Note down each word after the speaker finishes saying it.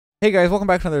Hey guys, welcome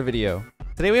back to another video.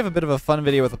 Today we have a bit of a fun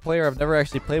video with a player I've never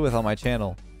actually played with on my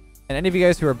channel. And any of you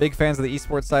guys who are big fans of the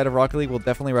esports side of Rocket League will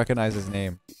definitely recognize his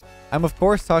name. I'm of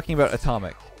course talking about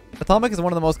Atomic. Atomic is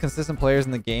one of the most consistent players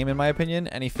in the game in my opinion,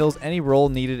 and he fills any role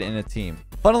needed in a team.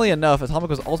 Funnily enough, Atomic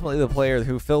was ultimately the player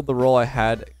who filled the role I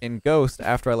had in Ghost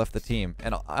after I left the team,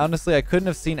 and honestly I couldn't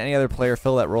have seen any other player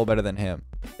fill that role better than him.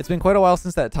 It's been quite a while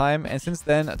since that time, and since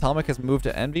then, Atomic has moved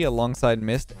to Envy alongside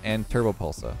Mist and Turbo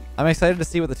Pulsa. I'm excited to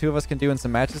see what the two of us can do in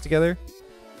some matches together.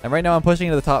 And right now I'm pushing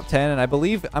into the top 10, and I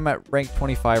believe I'm at rank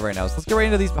 25 right now. So let's get right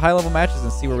into these high level matches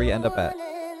and see where we end up at.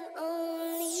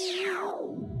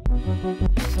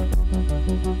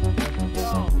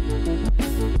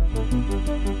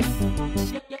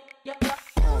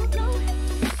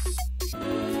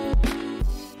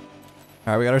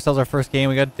 Alright, we got ourselves our first game.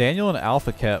 We got Daniel and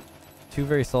Alpha Cap. Two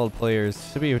very solid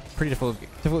players. Should be a pretty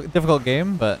difficult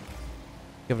game, but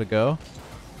give it a go.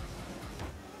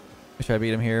 Wish I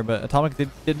beat him here, but Atomic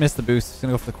did miss the boost. He's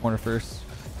gonna go for the corner first.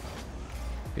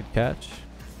 Good catch.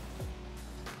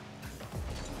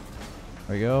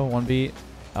 There we go. One beat.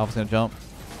 Alpha's gonna jump.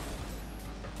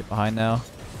 Get behind now.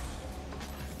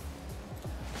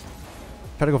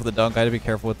 Try to go for the dunk. I had to be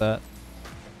careful with that.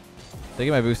 Did I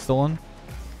get my boost stolen?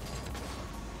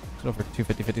 Let's go for two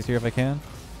 50-50s here if I can.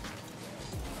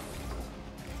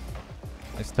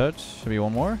 Nice touch. Should be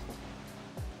one more.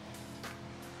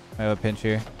 I have a pinch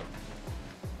here.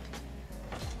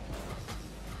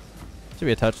 Should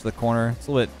be a touch to the corner. It's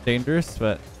a little bit dangerous,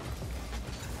 but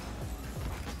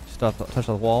just touch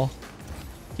the wall.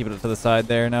 Keep it to the side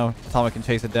there. Now Atomic can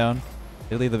chase it down.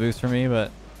 They leave the boost for me,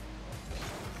 but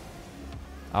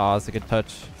oh, that's a good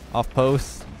touch. Off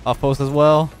post as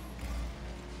well.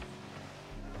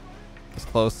 Just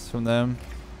close from them.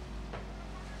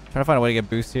 Trying to find a way to get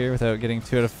boost here without getting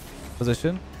too out of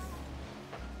position.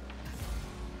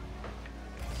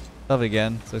 Love it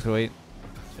again. So just wait.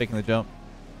 Just faking the jump.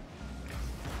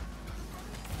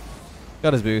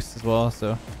 Got his boost as well,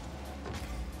 so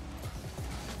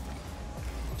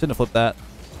shouldn't have flipped that.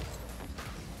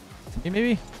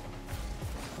 Maybe.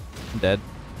 I'm dead.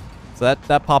 So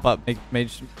that pop up made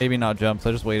maybe not jump. So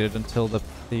I just waited until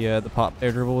the pop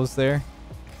air dribble was there.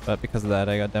 But because of that,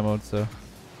 I got demoed. So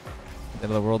end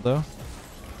of the world though.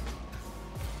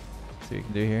 See what you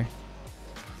can do here.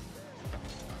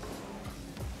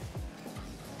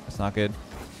 That's not good.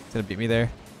 It's gonna beat me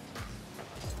there.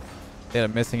 Yeah,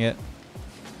 I'm missing it.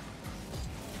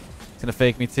 It's gonna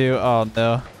fake me too. Oh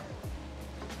no.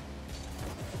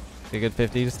 Get a good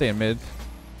 50. Just stay in mid.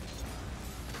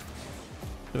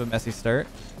 Bit of a messy start.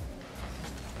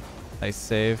 Nice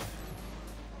save.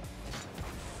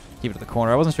 Keep it at the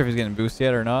corner. I wasn't sure if he was getting boost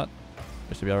yet or not.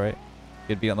 It should be alright.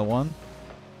 Good beat on the one.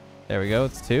 There we go.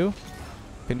 It's two.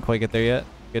 Couldn't quite get there yet.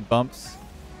 Good bumps.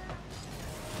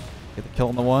 Get the kill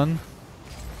on the one.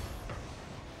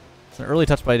 It's an early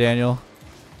touch by Daniel.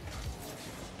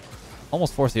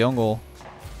 Almost forced the own goal.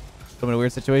 Put him in a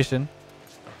weird situation.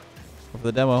 Go for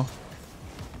the demo.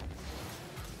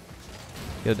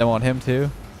 Get a demo on him too.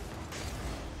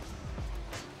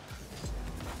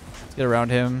 Let's get around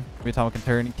him. Maybe Atomic can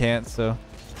turn. He can't, so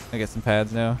I get some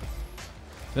pads now.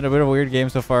 It's been a bit of a weird game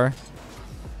so far.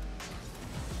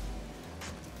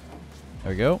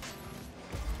 There we go.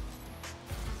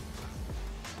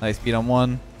 Nice beat on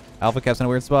one. Alpha Cap's in a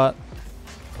weird spot.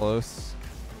 Close.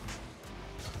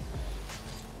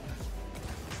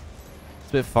 It's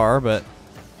a bit far, but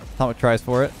Atomic tries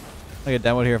for it. I get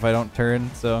demoed here if I don't turn,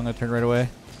 so I'm going to turn right away.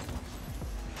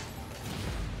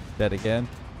 Dead again.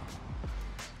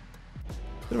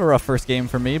 Bit of a rough first game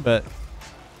for me, but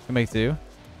can make do.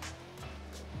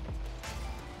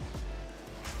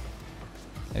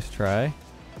 Nice try.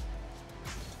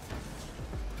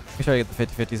 Make sure I get the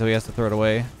 50-50 so he has to throw it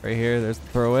away. Right here, there's the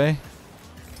throwaway.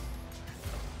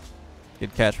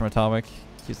 Good catch from Atomic.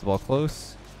 Keeps the ball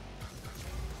close.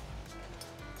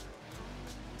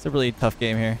 It's a really tough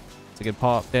game here. It's a good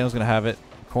pop. Daniel's going to have it.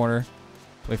 Corner.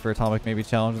 Wait for Atomic, maybe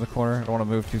challenge in the corner. I don't want to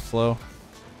move too slow.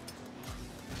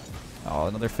 Oh,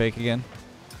 another fake again.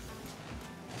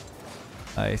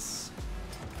 Nice.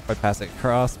 Right pass it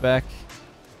across back.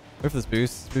 Wait for this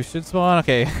boost. Boost should spawn.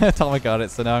 Okay, Atomic got it.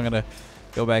 So now I'm going to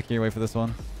go back here, wait for this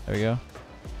one. There we go.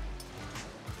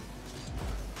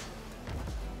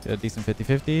 Get a decent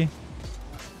 50-50. Hit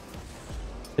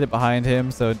it behind him.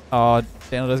 So, oh,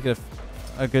 Daniel does get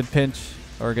a good pinch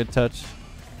or a good touch.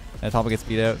 And Atomic gets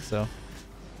beat out. So,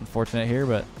 unfortunate here,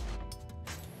 but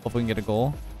hopefully we can get a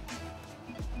goal.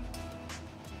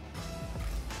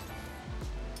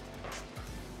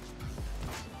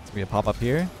 It's going to be a pop up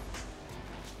here.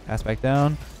 Pass back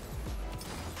down.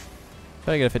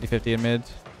 Try to get a 50-50 in mid.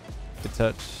 Good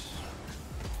touch.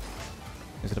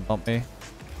 He's gonna bump me.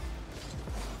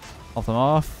 Bump them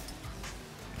off.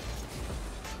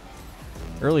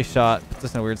 Early shot. Puts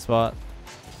us in a weird spot.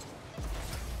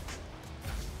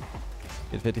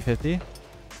 Good 50-50.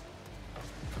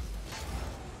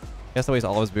 Guess I'll waste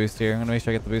all of his boost here. I'm gonna make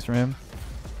sure I get the boost from him.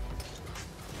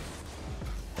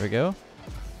 There we go.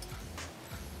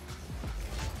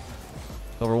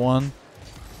 Over one.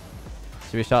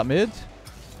 Should be a shot mid.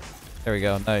 There we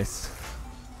go. Nice.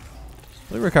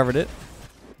 We recovered it.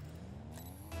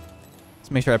 Let's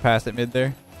make sure I pass it mid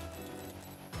there.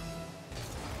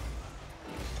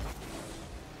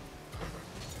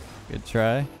 Good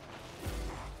try.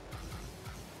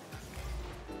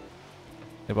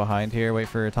 Get behind here. Wait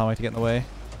for Atomic to get in the way.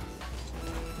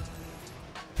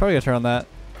 Probably gonna turn on that.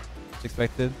 As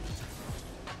expected.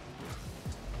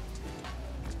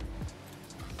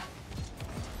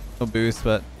 No boost,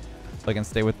 but I can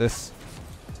stay with this.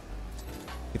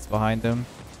 Gets behind him.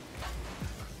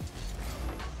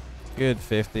 Good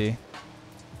 50.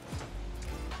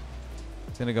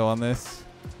 It's gonna go on this.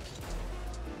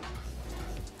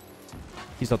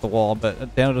 He's off the wall,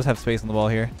 but Daniel does have space on the wall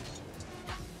here.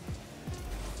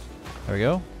 There we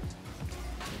go.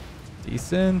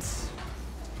 Decent.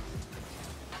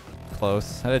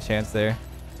 Close. Had a chance there.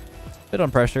 Bit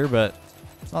on pressure, but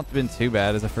it's not been too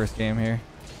bad as a first game here.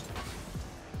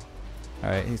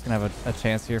 Alright, he's going to have a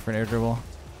chance here for an air dribble.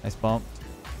 Nice bump.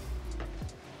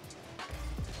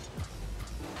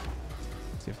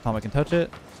 See if Atomic can touch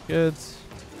it. Good.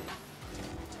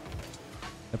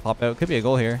 They pop out. Could be a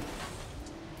goal here.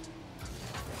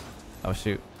 Oh,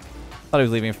 shoot. Thought he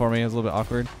was leaving it for me. It was a little bit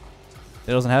awkward.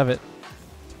 It doesn't have it.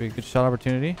 Should be a good shot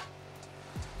opportunity.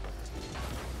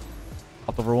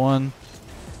 Popped over one.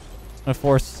 I'm going to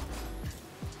force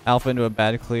Alpha into a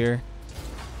bad clear.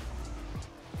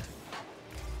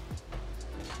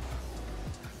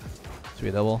 Should be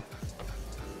a double.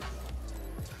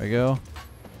 There we go.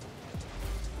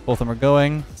 Both of them are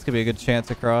going. This could be a good chance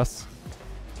across.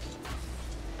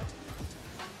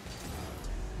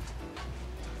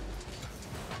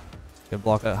 Good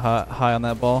block that high on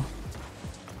that ball.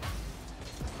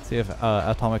 See if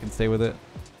Atomic can stay with it.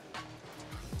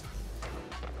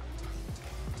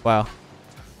 Wow.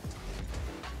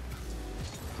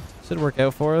 Should work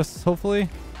out for us, hopefully.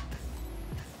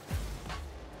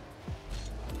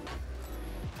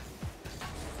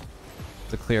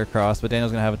 It's a clear cross, but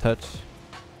Daniel's gonna have a touch.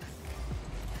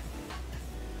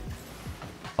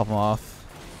 Pop him off.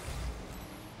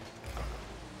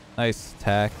 Nice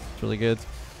attack. It's really good. So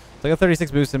I got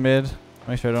 36 boost in mid.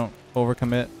 Make sure I don't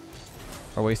overcommit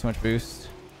or waste too much boost.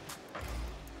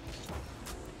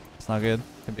 It's not good.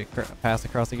 Could be a pass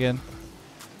across again.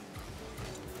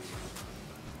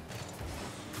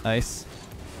 Nice.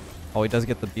 Oh, he does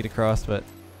get the beat across, but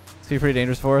it's gonna be pretty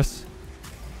dangerous for us.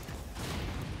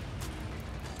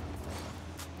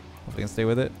 Hope we can stay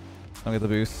with it. Don't get the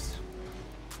boost.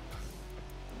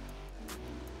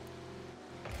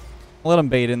 I'll let him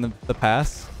bait in the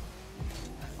pass.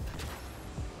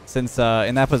 Since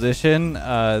in that position,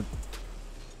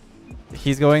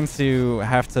 he's going to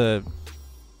have too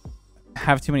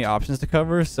many options to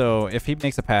cover. So if he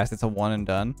makes a pass, it's a one and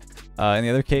done. In the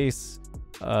other case,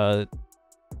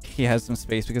 he has some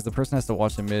space because the person has to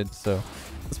watch the mid. So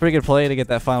it's a pretty good play to get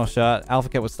that final shot. Alpha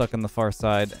Cat was stuck on the far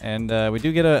side, and we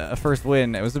do get a first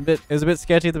win. It was a bit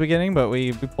sketchy at the beginning, but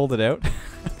we pulled it out.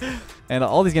 And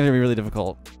all these games are gonna be really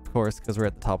difficult, of course, because we're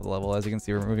at the top of the level. As you can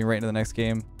see, we're moving right into the next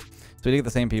game. So we do get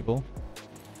the same people,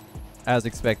 as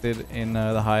expected, in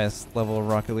the highest level of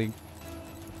Rocket League.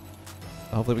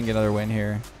 Hopefully we can get another win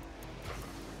here.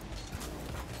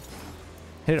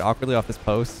 Hit it awkwardly off this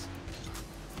post.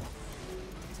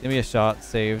 It's gonna be a shot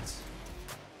saved.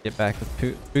 Get back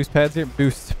with boost pads here.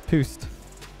 Boost.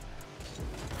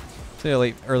 Say a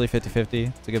late, early 50-50.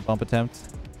 It's a good bump attempt.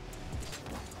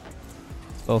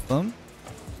 It's both of them.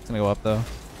 It's gonna go up though. I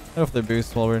don't know if they're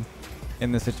boosts while we're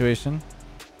in this situation.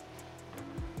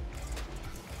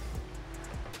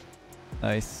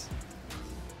 Nice.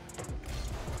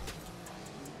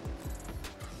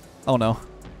 Oh no.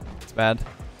 It's bad.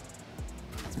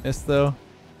 It's missed though.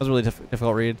 That was a really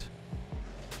difficult read.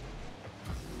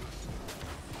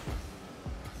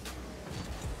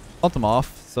 Bumped them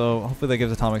off, so hopefully that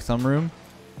gives Atomic some room.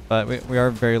 But we are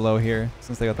very low here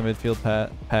since they got the midfield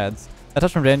pads. That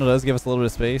touch from Daniel does give us a little bit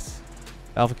of space.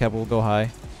 Alpha Cap will go high.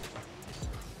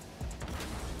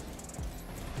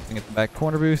 And get the back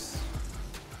corner boost.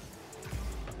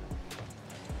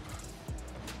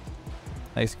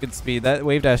 Nice, good speed. That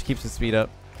wave dash keeps his speed up.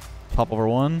 Pop over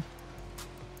one.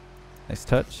 Nice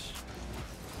touch.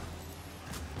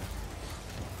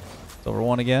 It's over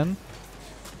one again.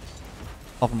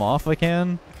 Pop him off if I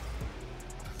can.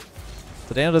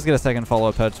 So Daniel does get a second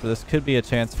follow-up touch, but this could be a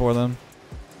chance for them.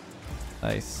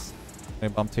 Nice. I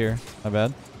bumped here. My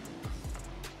bad.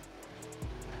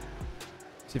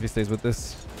 See if he stays with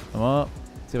this. Come up.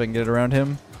 See if I can get it around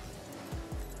him.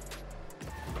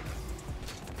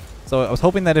 So I was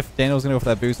hoping that if Daniel was going to go for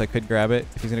that boost, I could grab it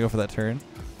if he's going to go for that turn.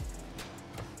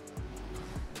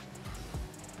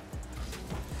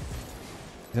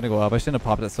 He's going to go up. I shouldn't have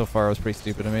popped it so far. It was pretty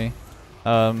stupid of me.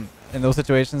 In those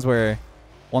situations where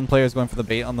one player is going for the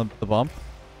bait on the bump.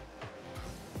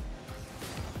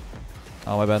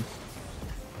 Oh, my bad.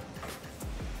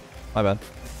 My bad.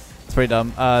 It's pretty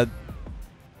dumb.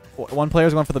 One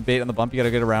player's going for the bait on the bump. You got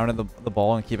to get around in the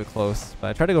ball and keep it close. But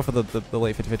I tried to go for the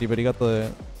late 50-50, but he got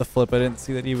the flip. I didn't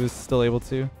see that he was still able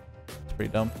to. It's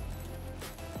pretty dumb.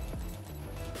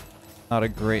 Not a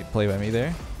great play by me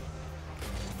there.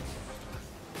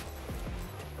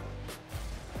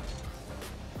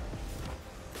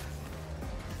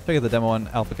 Try to get the demo on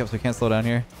Alpha Cup so we can't slow down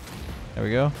here. There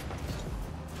we go.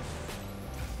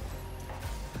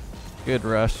 Good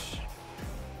rush.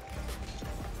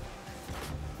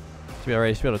 Should be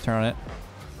alright. Should be able to turn on it.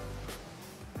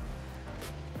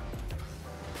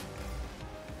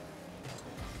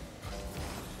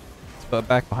 Let's put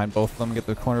back behind both of them. Get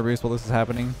the corner boost while this is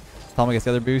happening. Tommy gets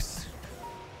the other boost.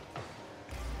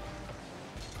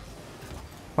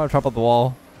 Probably drop up the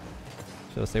wall.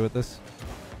 Should I stay with this?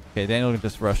 Okay, Daniel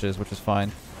just rushes, which is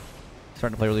fine.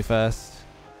 Starting to play really fast.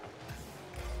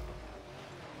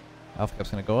 Alpha Cup's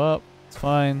gonna go up. It's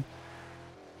fine.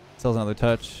 Sells another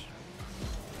touch.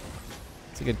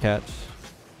 It's a good catch.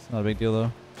 It's not a big deal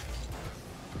though.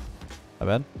 My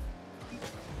bad.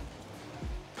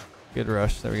 Good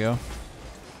rush. There we go.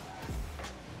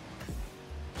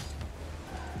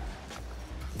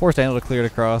 Forced Daniel to clear it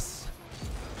across.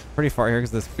 Pretty far here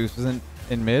because this boost wasn't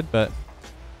in mid, but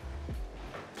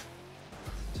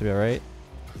should be alright.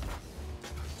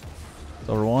 It's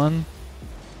over one.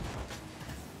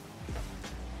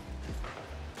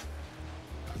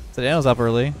 So Daniel's up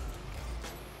early.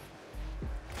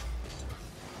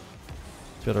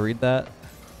 Should be able to read that.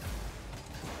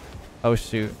 Oh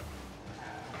shoot.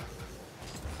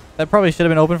 That probably should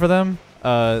have been open for them.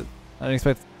 I didn't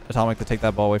expect Atomic to take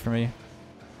that ball away from me.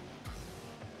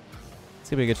 It's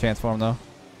gonna be a good chance for him though.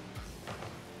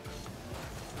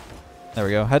 There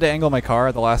we go. Had to angle my car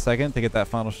at the last second to get that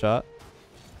final shot.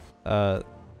 That's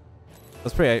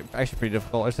actually pretty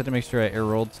difficult. I just had to make sure I air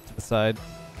rolled to the side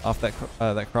off that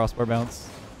that crossbar bounce.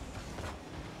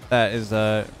 That is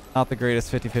not the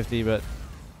greatest 50-50, but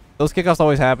those kickoffs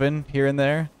always happen here and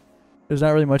there. There's not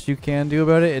really much you can do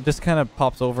about it. It just kind of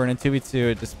pops over, and in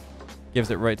 2v2 it just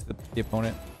gives it right to the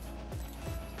opponent.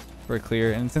 Very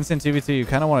clear. And since in 2v2 you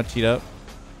kind of want to cheat up.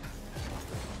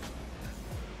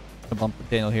 A bump with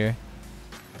Daniel here.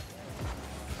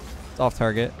 It's off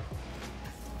target.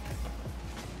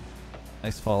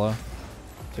 Nice follow.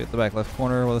 Straight at the back left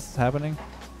corner while this is happening.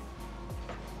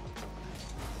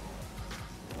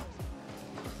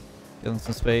 Give him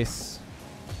some space.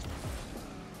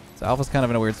 So Alpha's kind of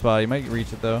in a weird spot. He might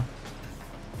reach it though.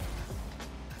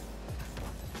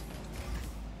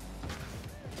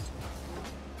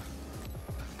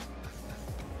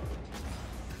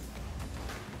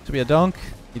 Should be a dunk.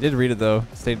 He did read it though.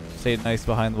 Stayed nice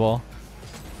behind the wall.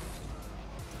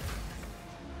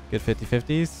 Good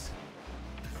 50-50s.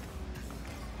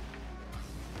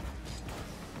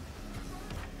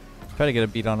 Try to get a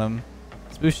beat on him.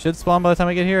 This boost should spawn by the time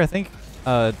I get here. I think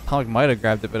Atomic might have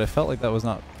grabbed it, but I felt like that was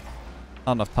not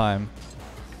enough time.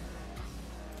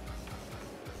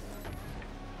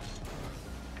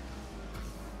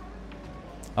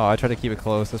 Oh, I tried to keep it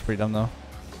close. That's pretty dumb though.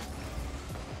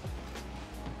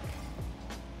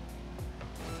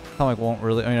 Atomic won't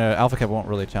really, Alpha Cap won't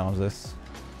really challenge this.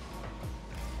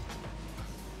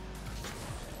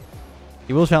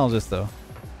 He will challenge this though.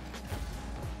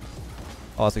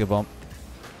 Oh, that's a good bump.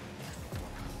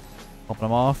 Bumping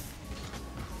him off.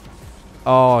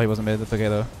 Oh, he wasn't mid. That's okay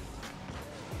though.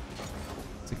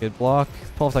 It's a good block.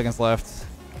 12 seconds left.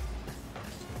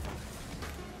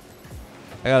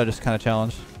 I gotta just kind of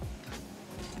challenge.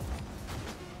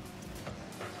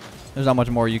 There's not much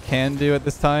more you can do at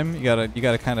this time. You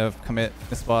gotta kind of commit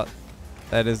the spot.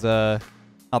 That is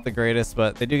not the greatest,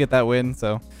 but they do get that win.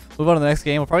 So move on to the next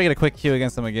game. We'll probably get a quick queue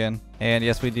against them again. And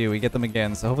yes, we do. We get them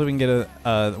again. So hopefully we can get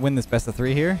a win this best of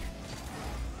 3 here.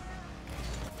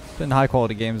 It's been high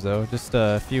quality games though. Just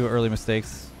a few early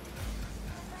mistakes.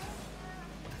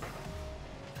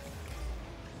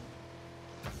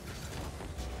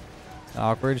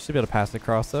 Awkward. Should be able to pass it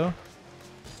across though.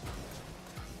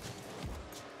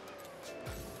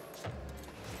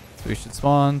 So we should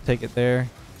spawn, take it there,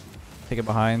 take it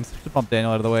behind. Just bump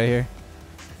Daniel out of the way here.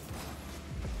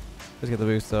 Just get the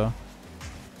boost though.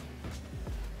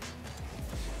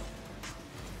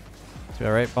 So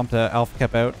alright, bump to Alpha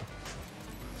Cap out.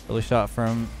 Early shot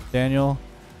from Daniel.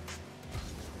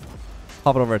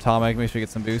 Pop it over Atomic, make sure we get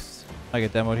some boosts. I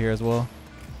get demoed here as well.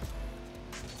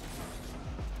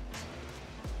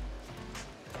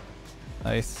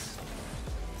 Nice.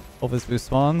 Hope this boost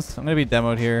spawns. I'm gonna be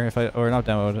demoed here if or not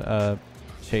demoed,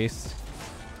 chased.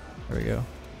 There we go.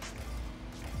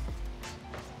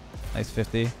 Nice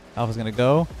 50. Alpha's gonna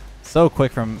go. So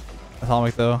quick from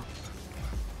Atomic though.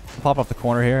 Pop off the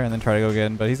corner here and then try to go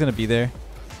again, but he's gonna be there.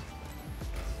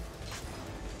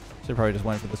 Should probably just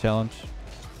went for the challenge.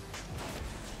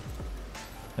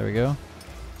 There we go.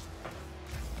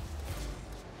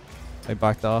 I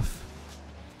backed off.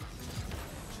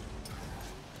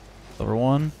 Silver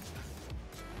 1.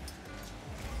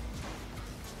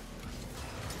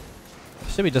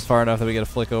 Should be just far enough that we get a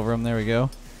flick over him. There we go.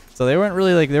 So they weren't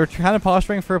really like, they were kind of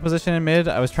posturing for a position in mid.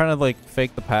 I was trying to like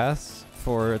fake the pass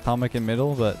for Atomic in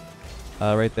middle, but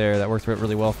right there, that worked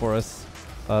really well for us.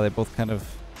 They both kind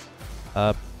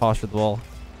of postured the ball.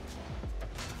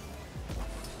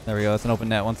 There we go. That's an open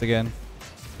net once again.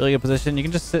 Really good position. You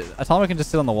can just sit, Atomic can just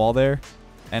sit on the wall there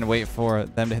and wait for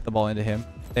them to hit the ball into him.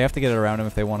 They have to get it around him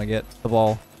if they want to get the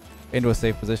ball into a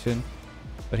safe position.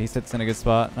 But he sits in a good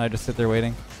spot, and I just sit there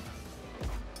waiting.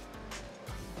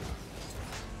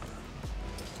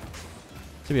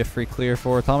 Should be a free clear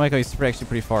for Atomic. Oh, he's actually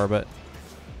pretty far, but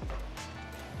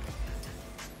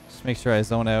just make sure I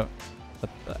zone out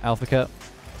the Alpha Cap.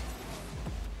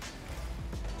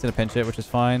 It's in a pinch hit, which is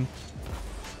fine.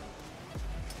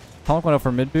 Atomic went out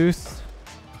for mid boost.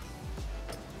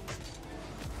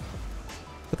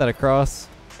 Put that across.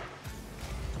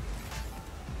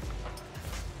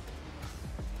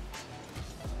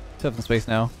 Should have some space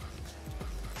now.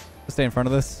 Let's stay in front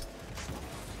of this.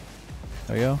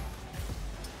 There we go.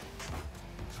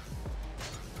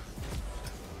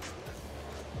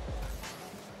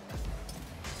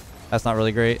 That's not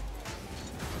really great.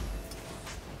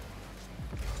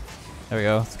 There we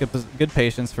go. It's good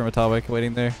patience from Atomic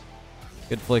waiting there.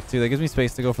 Good flick too. That gives me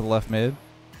space to go for the left mid.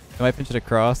 I might pinch it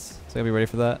across, so I gotta be ready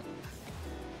for that.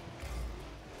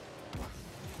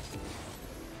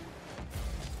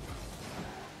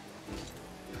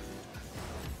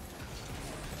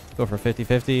 Go for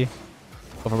 50-50.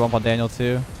 Go for bump on Daniel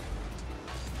too.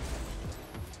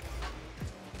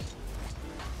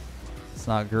 It's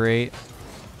not great,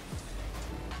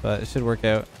 but it should work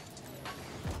out.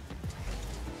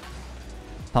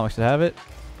 Atomic should have it.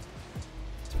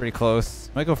 It's pretty close.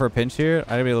 Might go for a pinch here.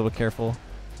 I gotta be a little bit careful.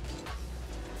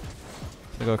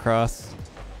 Gonna go across.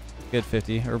 Good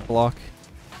 50 or block.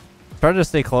 Try to just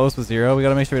stay close with 0. We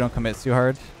gotta make sure we don't commit too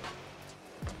hard.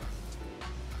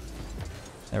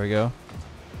 There we go.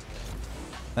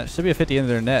 That should be a 50 into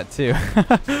their net too.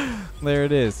 There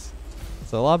it is.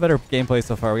 So a lot better gameplay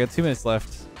so far. We got 2 minutes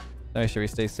left. Make sure we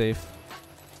stay safe.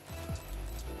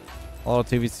 A lot of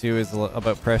 2v2 is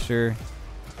about pressure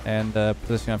and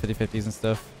positioning on 50-50s and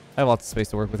stuff. I have lots of space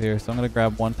to work with here, so I'm going to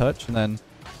grab 1 touch and then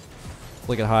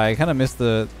flick it high. I kind of missed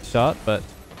the shot, but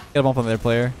get a bump on their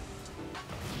player.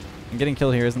 And getting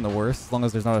killed here isn't the worst, as long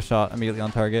as there's not a shot immediately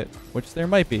on target, which there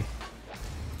might be.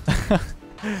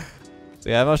 So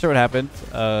yeah, I'm not sure what happened.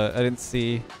 I didn't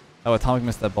see... Oh, Atomic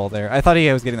missed that ball there. I thought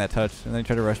he was getting that touch, and then he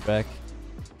tried to rush back.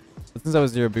 But since I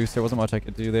was 0 boost, there wasn't much I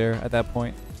could do there at that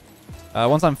point.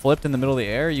 Once I'm flipped in the middle of the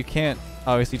air, you can't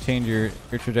obviously change your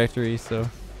trajectory, so...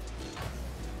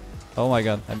 Oh my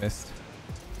god, I missed.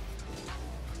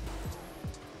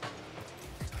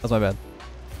 That's my bad.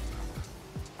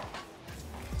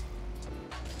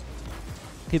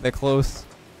 Keep that close.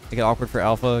 Make it awkward for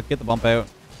Alpha. Get the bump out.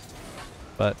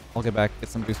 But I'll get back, get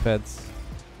some boost pads.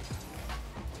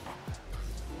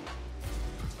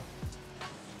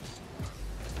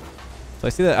 So I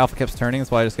see that Alpha keeps turning,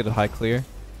 that's why I just get a high clear.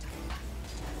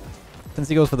 Since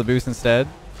he goes for the boost instead,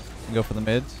 I can go for the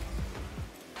mid.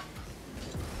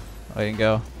 Oh, he didn't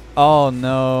go. Oh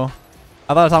no.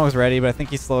 I thought Atomic was ready, but I think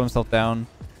he slowed himself down.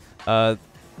 I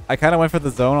kind of went for the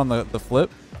zone on the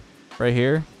flip right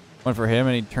here. Went for him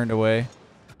and he turned away.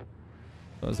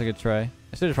 So it was a good try.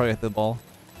 I should have probably hit the ball.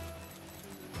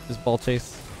 Just ball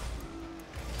chase.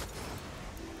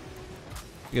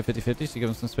 We get 50-50, so give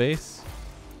him some space.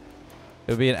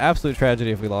 It would be an absolute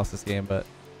tragedy if we lost this game, but...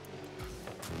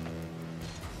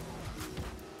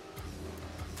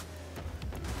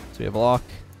 So we have a block.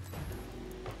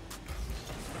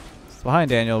 It's behind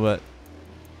Daniel, but...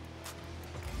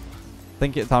 I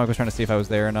think Atomic was trying to see if I was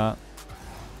there or not.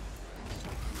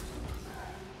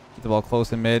 Keep the ball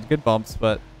close and mid. Good bumps,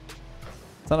 but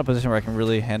it's not a position where I can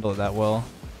really handle it that well.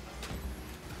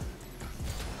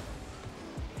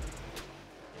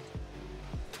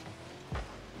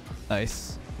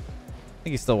 Nice. I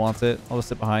think he still wants it. I'll just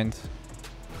sit behind.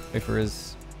 Wait for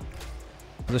his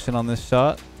position on this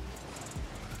shot.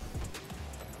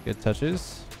 Good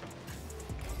touches.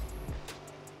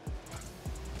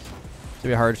 Should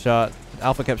be a hard shot.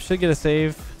 Alpha Cap should get a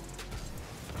save.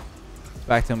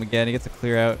 Back to him again. He gets a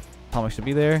clear out. Atomic should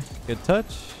be there. Good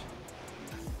touch.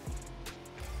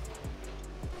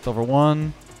 Silver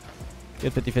 1.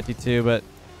 Good 50-52, but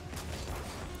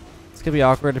it's going to be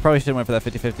awkward. I probably should have went for that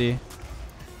 50-50.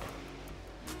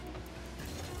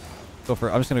 I'm just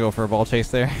going to go for a ball chase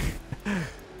there.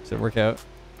 Should work out.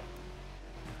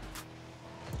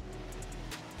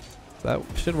 That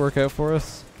should work out for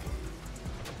us.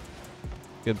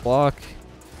 Good block.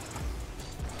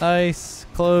 Nice.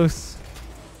 Close.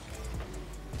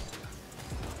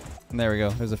 And there we go.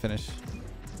 There's a finish.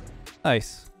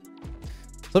 Nice.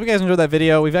 So hope you guys enjoyed that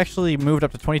video. We've actually moved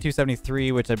up to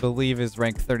 2273, which I believe is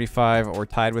ranked 35 or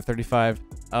tied with 35.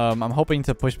 I'm hoping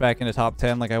to push back into top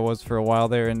 10 like I was for a while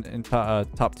there in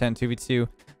top 10 2v2.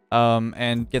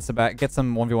 And get some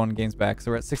 1v1 games back.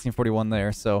 So we're at 1641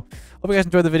 there. So hope you guys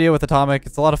enjoyed the video with Atomic.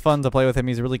 It's a lot of fun to play with him.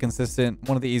 He's really consistent.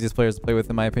 One of the easiest players to play with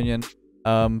in my opinion.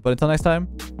 But until next time,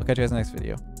 I'll catch you guys in the next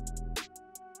video.